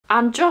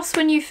And just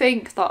when you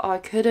think that I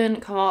couldn't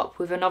come up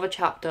with another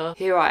chapter,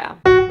 here I am.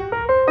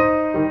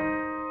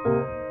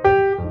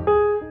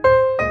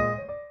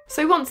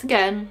 So once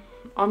again,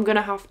 I'm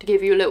gonna have to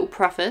give you a little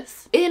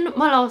preface. In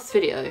my last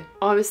video,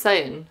 I was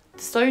saying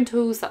the stone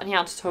tools that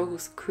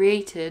Neanderthals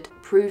created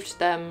proved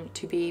them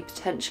to be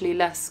potentially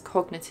less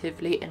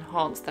cognitively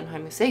enhanced than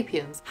Homo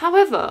sapiens.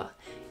 However,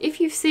 if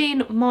you've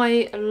seen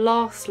my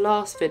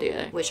last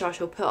video, which I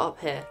shall put up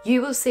here,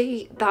 you will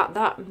see that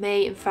that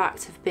may in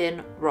fact have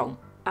been wrong.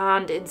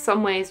 And in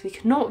some ways we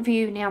cannot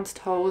view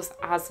Neanderthals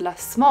as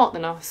less smart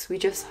than us, we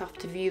just have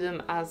to view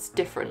them as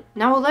different.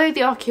 Now, although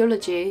the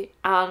archaeology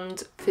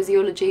and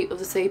physiology of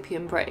the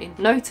sapien brain,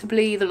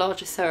 notably the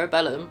larger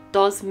cerebellum,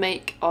 does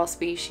make our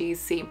species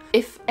seem,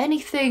 if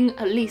anything,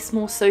 at least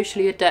more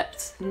socially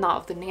adept than that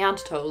of the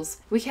Neanderthals,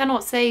 we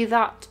cannot say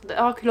that the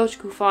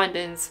archaeological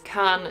findings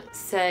can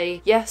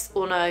say yes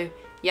or no,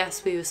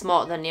 yes, we were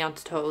smarter than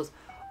Neanderthals,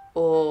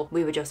 or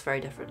we were just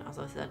very different, as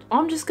I said.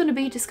 I'm just going to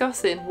be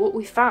discussing what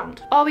we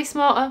found. Are we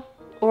smarter,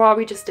 or are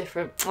we just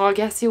different? Well, I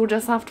guess you'll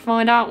just have to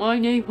find out,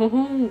 won't you?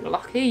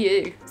 Lucky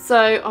you.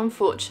 So,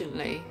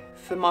 unfortunately,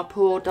 for my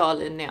poor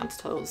darling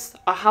Neanderthals,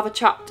 I have a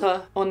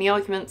chapter on the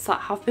arguments that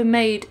have been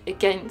made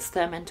against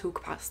their mental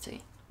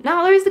capacity.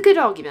 Now, there is a good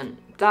argument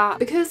that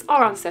because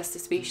our ancestor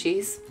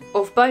species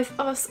of both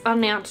us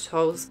and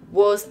Neanderthals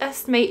was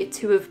estimated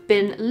to have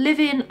been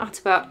living at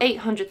about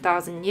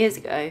 800,000 years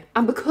ago,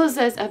 and because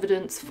there's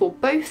evidence for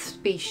both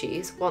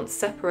species once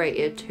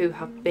separated to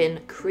have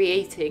been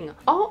creating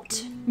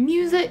art,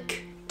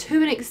 music,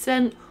 to an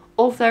extent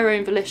of their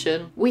own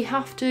volition, we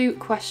have to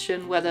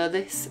question whether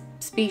this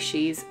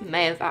species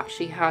may have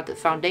actually had the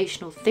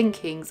foundational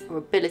thinkings or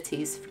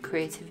abilities for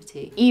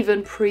creativity,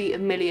 even pre a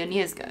million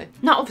years ago.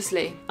 Now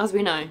obviously, as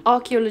we know,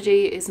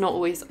 archaeology is not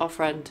always our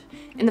friend,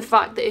 in the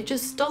fact that it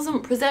just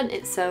doesn't present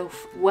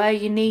itself where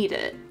you need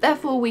it.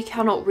 Therefore, we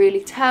cannot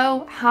really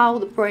tell how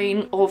the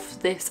brain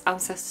of this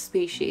ancestor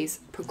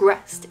species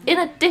progressed. In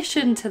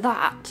addition to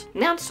that,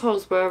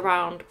 Neanderthals were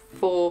around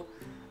for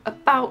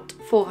about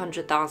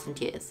 400,000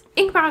 years.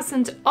 In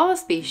comparison to our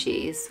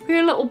species,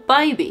 we're little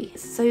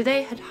babies, so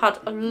they had had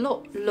a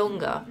lot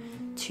longer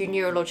to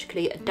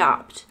neurologically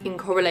adapt in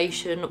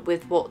correlation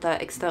with what their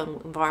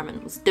external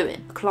environment was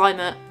doing. The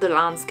climate, the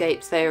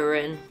landscapes they were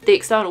in, the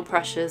external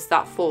pressures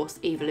that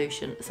forced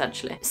evolution,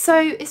 essentially. So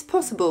it's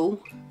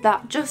possible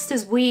that just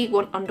as we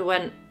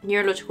underwent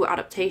neurological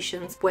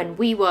adaptations when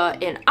we were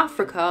in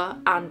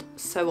Africa and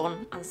so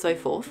on and so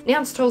forth,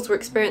 Neanderthals were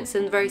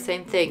experiencing the very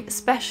same thing,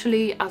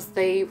 especially as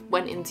they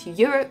went into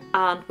Europe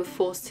and were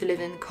forced to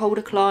live in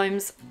colder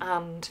climes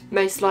and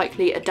most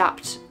likely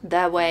adapt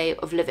their way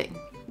of living.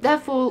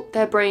 Therefore,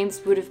 their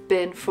brains would have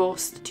been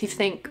forced to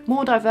think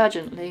more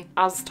divergently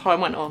as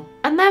time went on.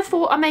 And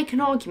therefore, I make an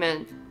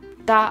argument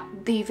that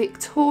the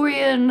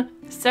Victorian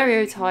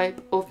stereotype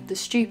of the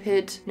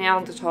stupid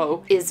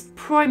Neanderthal is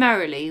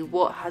primarily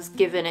what has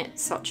given it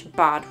such a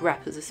bad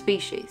rep as a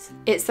species.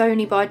 It's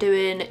only by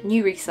doing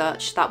new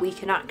research that we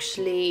can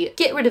actually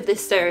get rid of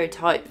this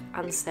stereotype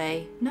and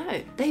say,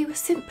 no, they were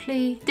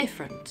simply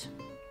different.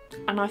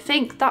 And I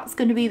think that's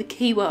going to be the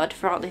key word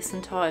throughout this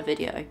entire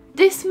video.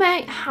 This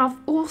may have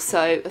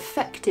also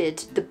affected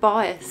the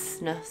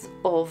biasness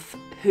of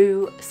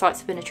who sites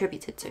have been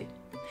attributed to.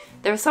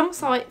 There are some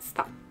sites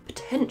that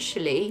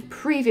potentially,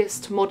 previous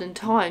to modern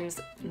times,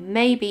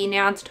 may be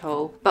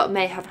Neanderthal, but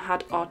may have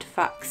had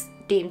artifacts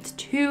deemed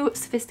too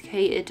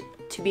sophisticated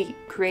to be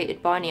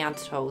created by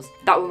Neanderthals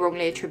that were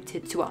wrongly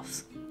attributed to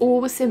us, or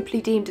were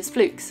simply deemed as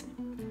flukes.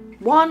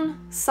 One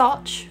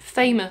such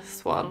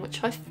famous one,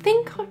 which I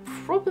think I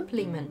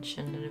probably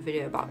mentioned in a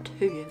video about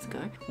 2 years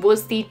ago,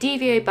 was the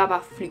Dievie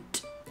Baba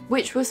flute,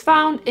 which was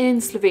found in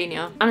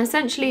Slovenia and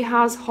essentially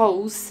has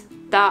holes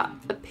that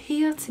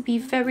appear to be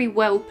very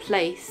well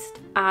placed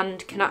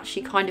and can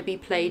actually kind of be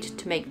played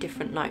to make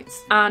different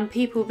notes. And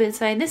people have been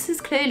saying this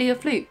is clearly a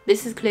flute.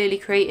 This is clearly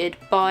created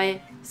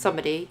by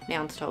somebody,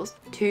 Neanderthals,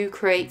 to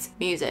create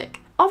music.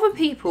 Other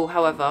people,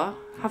 however,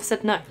 have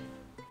said no.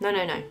 No,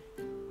 no, no.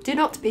 Do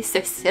not be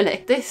so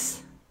silly.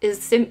 This is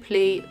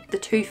simply the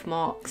tooth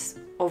marks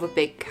of a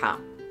big cat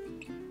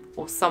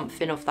or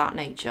something of that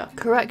nature.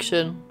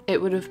 Correction,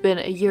 it would have been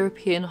a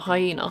European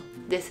hyena.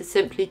 This is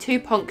simply two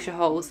puncture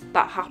holes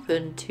that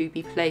happen to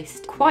be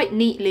placed quite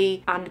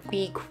neatly and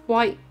be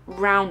quite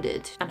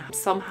rounded and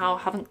somehow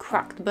haven't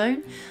cracked the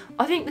bone.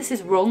 I think this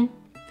is wrong,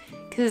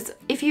 because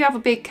if you have a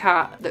big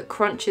cat that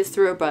crunches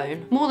through a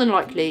bone, more than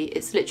likely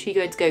it's literally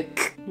going to go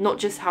not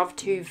just have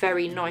two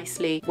very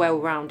nicely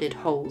well-rounded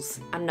holes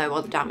and no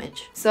other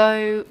damage.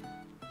 So,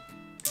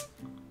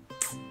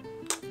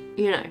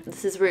 you know,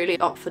 this is really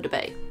up for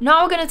debate.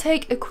 Now we're going to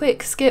take a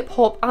quick skip,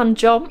 hop and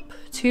jump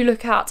to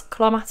look at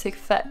climatic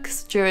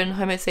effects during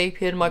Homo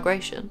sapien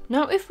migration.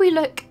 Now, if we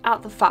look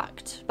at the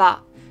fact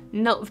that a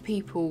lot of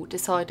people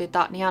decided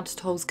that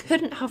Neanderthals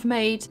couldn't have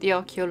made the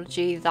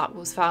archaeology that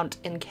was found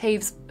in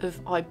caves of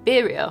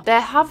Iberia,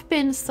 there have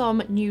been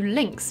some new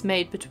links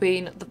made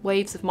between the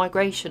waves of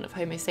migration of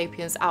Homo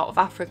sapiens out of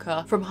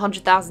Africa from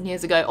 100,000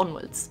 years ago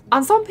onwards.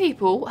 And some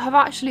people have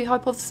actually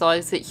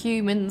hypothesised that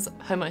humans,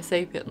 Homo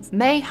sapiens,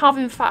 may have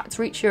in fact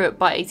reached Europe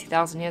by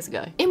 80,000 years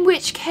ago. In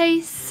which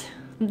case,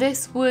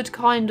 this would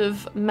kind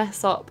of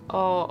mess up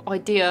our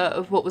idea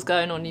of what was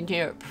going on in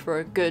Europe for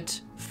a good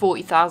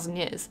 40,000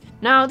 years.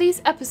 Now,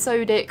 these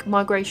episodic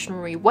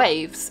migratory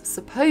waves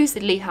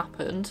supposedly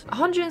happened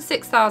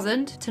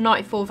 106,000 to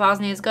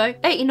 94,000 years ago,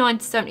 89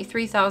 to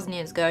 73,000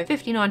 years ago,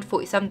 59 to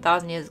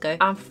 47,000 years ago,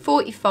 and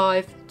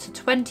 45 to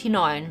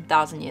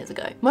 29,000 years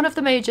ago. One of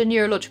the major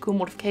neurological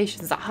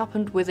modifications that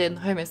happened within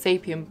the Homo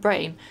sapien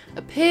brain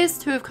appears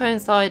to have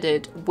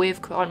coincided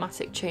with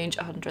climatic change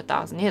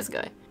 100,000 years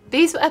ago.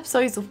 These were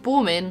episodes of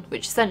warming,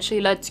 which essentially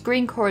led to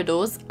green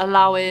corridors,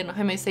 allowing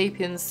Homo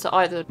sapiens to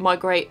either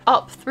migrate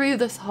up through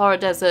the Sahara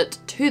Desert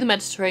to the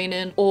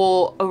Mediterranean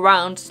or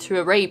around to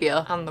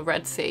Arabia and the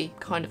Red Sea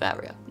kind of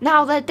area.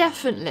 Now, there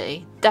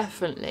definitely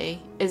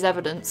is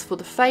evidence for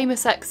the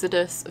famous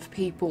exodus of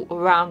people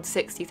around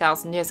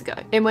 60,000 years ago,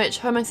 in which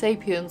Homo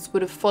sapiens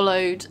would have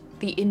followed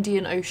the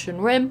Indian Ocean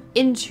rim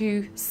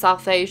into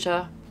South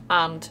Asia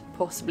and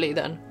possibly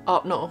then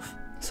up north.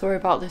 Sorry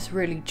about this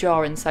really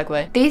jarring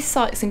segue. These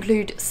sites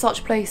include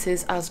such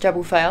places as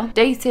Jebel Fayoum,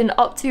 dating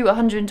up to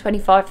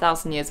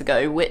 125,000 years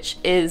ago, which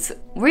is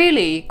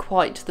really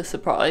quite the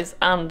surprise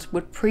and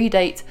would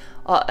predate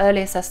our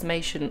earliest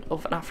estimation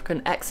of an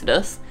African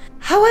exodus.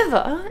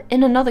 However,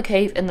 in another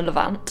cave in the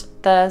Levant,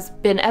 there's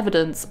been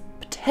evidence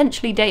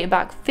potentially dating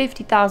back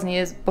 50,000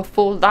 years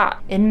before that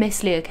in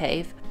Mislia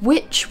Cave,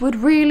 which would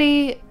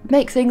really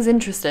make things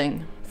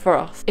interesting for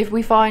us if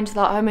we find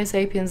that Homo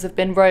sapiens have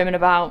been roaming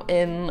about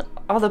in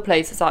other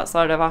places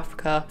outside of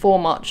Africa for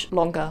much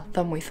longer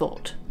than we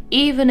thought.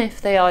 Even if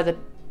they either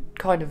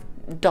kind of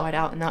died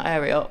out in that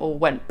area or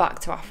went back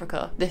to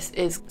Africa, this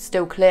is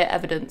still clear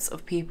evidence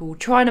of people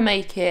trying to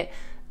make it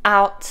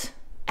out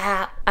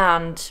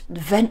and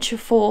venture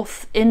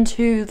forth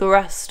into the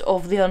rest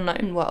of the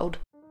unknown world.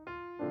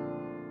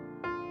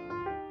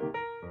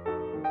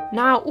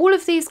 Now, all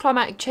of these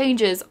climatic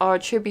changes are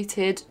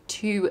attributed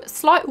to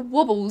slight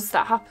wobbles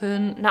that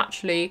happen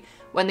naturally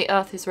when the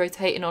Earth is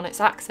rotating on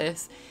its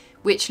axis,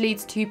 which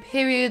leads to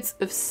periods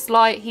of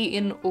slight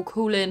heating or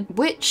cooling,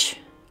 which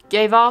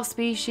gave our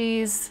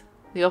species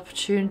the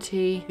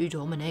opportunity to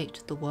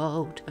dominate the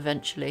world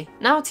eventually.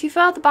 Now, to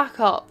further back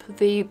up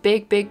the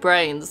big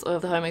brains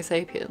of the Homo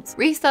sapiens,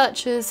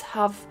 researchers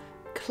have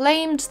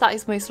claimed that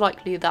it's most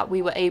likely that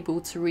we were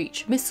able to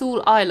reach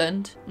Missile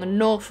Island, the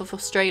north of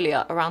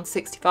Australia, around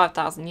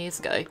 65,000 years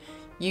ago,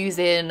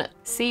 using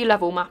sea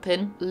level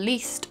mapping,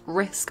 least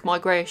risk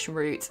migration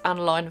routes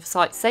and line of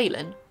sight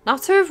sailing. Now,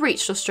 to have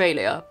reached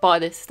Australia by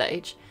this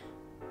stage,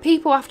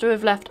 people have to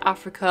have left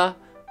Africa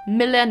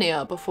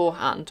millennia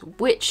beforehand,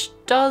 which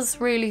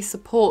does really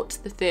support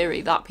the theory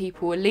that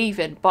people were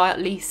leaving by at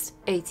least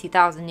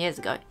 80,000 years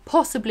ago.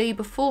 Possibly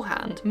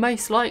beforehand,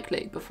 most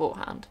likely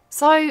beforehand.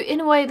 So in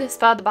a way, this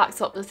further backs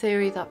up the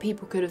theory that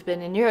people could have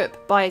been in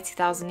Europe by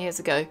 80,000 years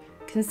ago,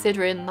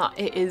 considering that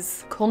it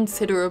is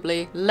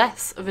considerably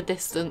less of a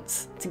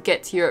distance to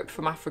get to Europe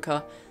from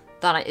Africa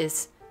than it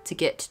is to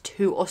get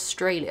to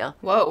Australia.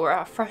 Whoa, we're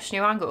at a fresh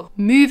new angle.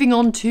 Moving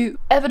on to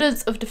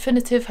evidence of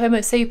definitive Homo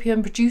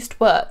sapien produced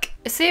work.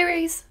 A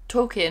series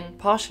talking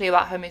partially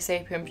about Homo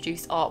sapien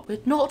produced art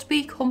would not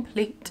be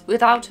complete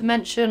without a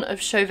mention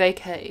of Chauvet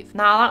Cave.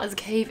 Now, that is a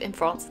cave in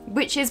France,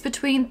 which is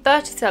between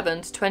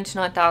 37 to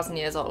 29,000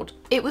 years old.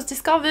 It was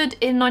discovered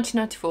in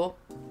 1994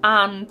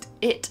 and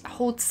it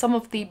holds some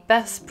of the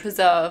best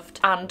preserved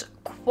and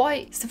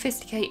quite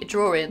sophisticated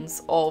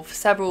drawings of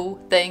several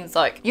things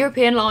like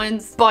European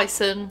lions,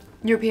 bison,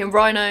 European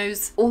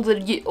rhinos, all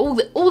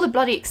the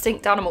bloody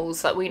extinct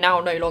animals that we now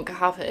no longer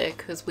have here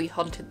because we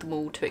hunted them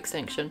all to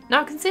extinction.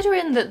 Now,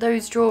 considering that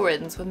those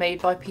drawings were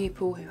made by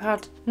people who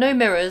had no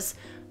mirrors,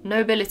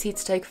 no ability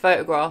to take a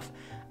photograph,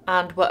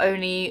 and were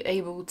only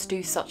able to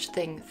do such a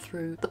thing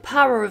through the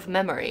power of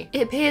memory,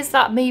 it appears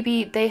that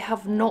maybe we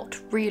have not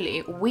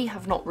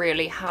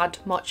really had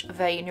much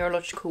of a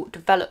neurological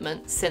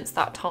development since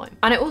that time.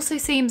 And it also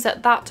seems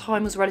that that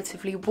time was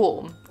relatively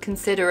warm,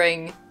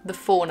 considering the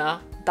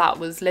fauna that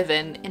was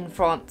living in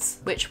France,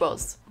 which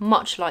was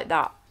much like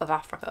that of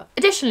Africa.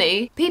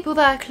 Additionally, people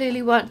there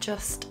clearly weren't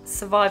just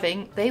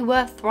surviving, they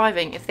were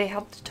thriving if they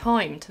had the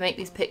time to make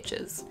these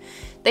pictures.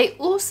 They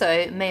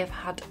also may have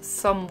had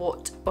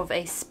somewhat of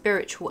a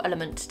spiritual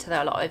element to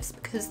their lives,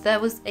 because there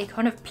was a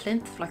kind of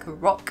plinth, like a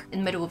rock, in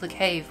the middle of the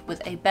cave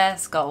with a bear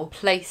skull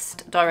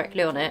placed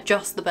directly on it,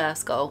 just the bear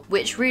skull,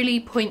 which really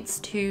points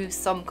to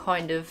some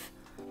kind of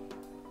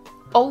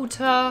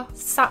altar,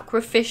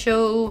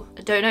 sacrificial,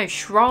 I don't know,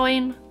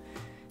 shrine.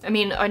 I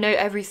mean, I know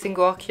every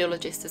single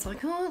archaeologist is like,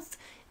 oh,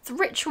 it's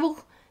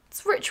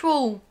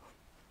ritual,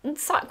 and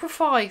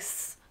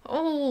sacrifice.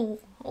 Oh,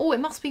 it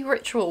must be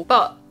ritual.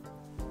 But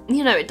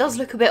you know, it does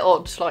look a bit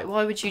odd. Like,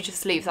 why would you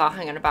just leave that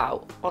hanging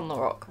about on the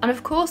rock? And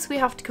of course we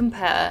have to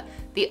compare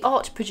the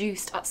art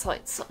produced at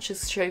sites such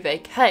as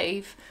Chauvet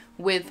Cave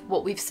with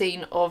what we've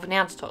seen of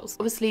Neanderthals.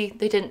 Obviously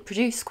they didn't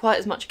produce quite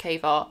as much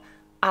cave art,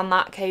 and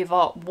that cave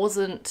art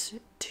wasn't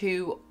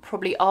to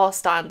probably our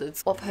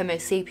standards of Homo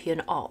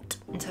sapien art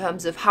in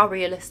terms of how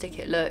realistic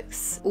it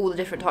looks, all the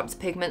different types of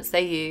pigments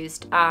they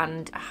used,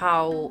 and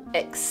how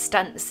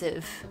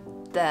extensive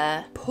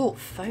their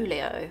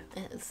portfolio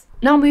is.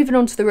 Now moving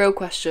on to the real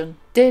question.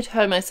 Did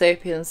Homo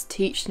sapiens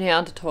teach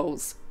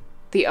Neanderthals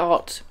the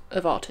art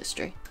of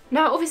artistry?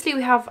 Now obviously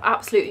we have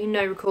absolutely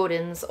no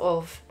recordings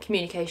of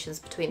communications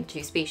between the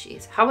two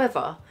species.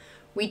 However,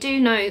 we do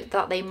know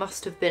that they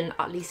must have been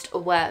at least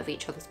aware of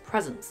each other's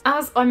presence.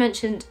 As I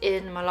mentioned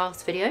in my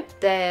last video,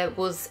 there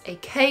was a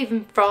cave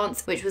in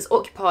France which was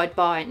occupied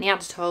by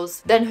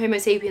Neanderthals, then Homo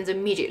sapiens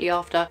immediately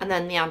after, and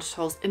then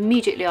Neanderthals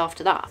immediately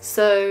after that.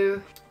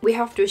 So we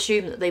have to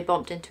assume that they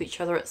bumped into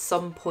each other at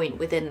some point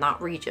within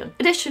that region.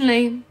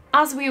 Additionally,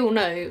 as we all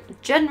know,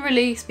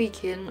 generally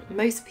speaking,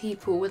 most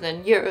people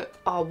within Europe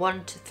are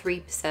 1 to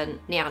 3%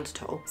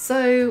 Neanderthal.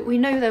 So we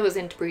know there was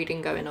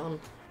interbreeding going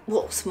on.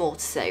 What's more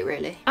to say,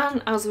 really?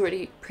 And as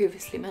already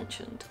previously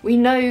mentioned, we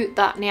know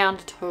that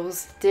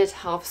Neanderthals did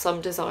have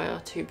some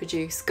desire to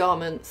produce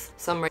garments,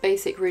 some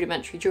basic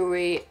rudimentary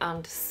jewellery,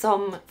 and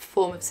some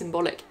form of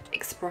symbolic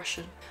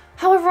expression.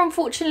 However,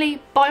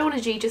 unfortunately,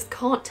 biology just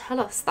can't tell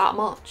us that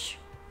much.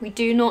 We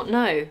do not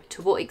know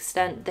to what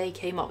extent they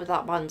came up with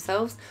that by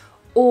themselves,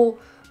 or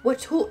were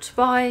taught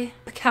by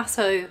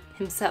Picasso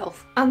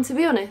himself. And to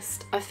be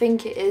honest, I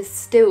think it is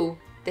still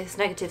this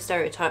negative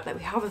stereotype that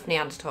we have of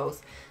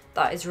Neanderthals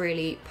that is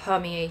really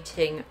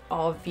permeating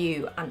our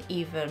view and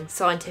even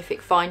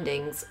scientific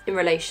findings in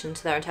relation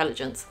to their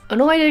intelligence. And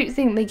I don't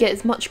think they get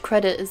as much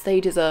credit as they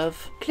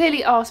deserve.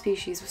 Clearly our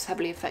species was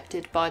heavily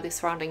affected by the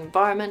surrounding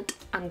environment,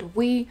 and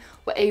we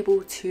were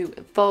able to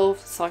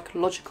evolve the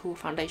psychological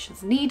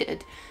foundations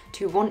needed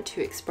to want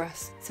to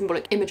express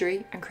symbolic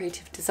imagery and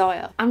creative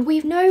desire. And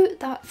we know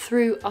that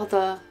through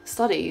other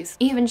studies,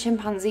 even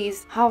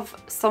chimpanzees have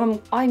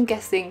some, I'm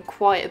guessing,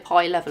 quite a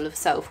high level of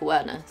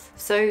self-awareness.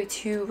 So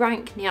to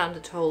rank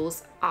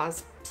Neanderthals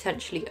as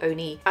potentially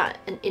only at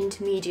an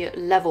intermediate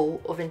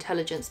level of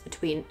intelligence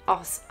between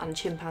us and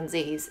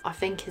chimpanzees, I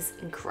think is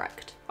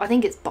incorrect. I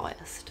think it's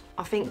biased.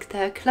 I think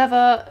they're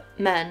clever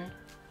men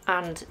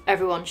and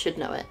everyone should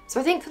know it. So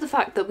I think for the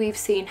fact that we've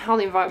seen how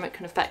the environment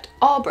can affect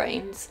our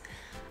brains,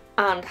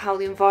 and how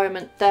the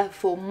environment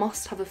therefore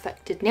must have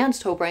affected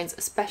Neanderthal brains,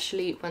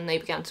 especially when they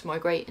began to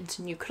migrate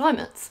into new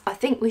climates, I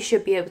think we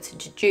should be able to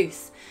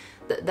deduce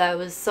that there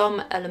was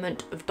some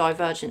element of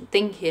divergent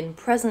thinking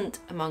present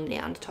among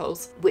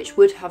Neanderthals, which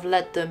would have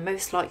led them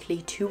most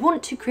likely to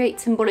want to create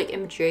symbolic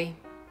imagery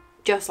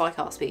just like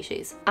our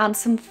species. And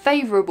some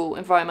favourable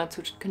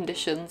environmental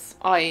conditions,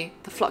 i.e.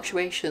 the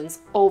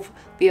fluctuations of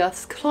the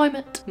Earth's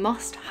climate,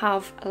 must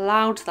have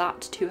allowed that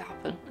to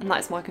happen. And that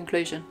is my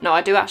conclusion. No,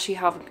 I do actually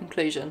have a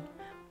conclusion,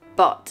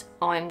 but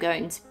I'm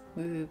going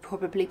to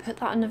probably put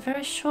that in a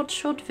very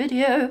short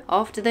video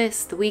after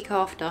this, the week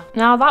after.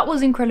 Now that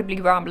was incredibly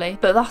rambly,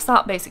 but that's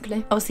that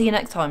basically. I'll see you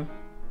next time.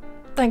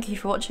 Thank you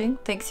for watching.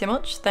 Thanks so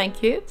much.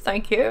 Thank you.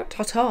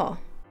 Ta-ta.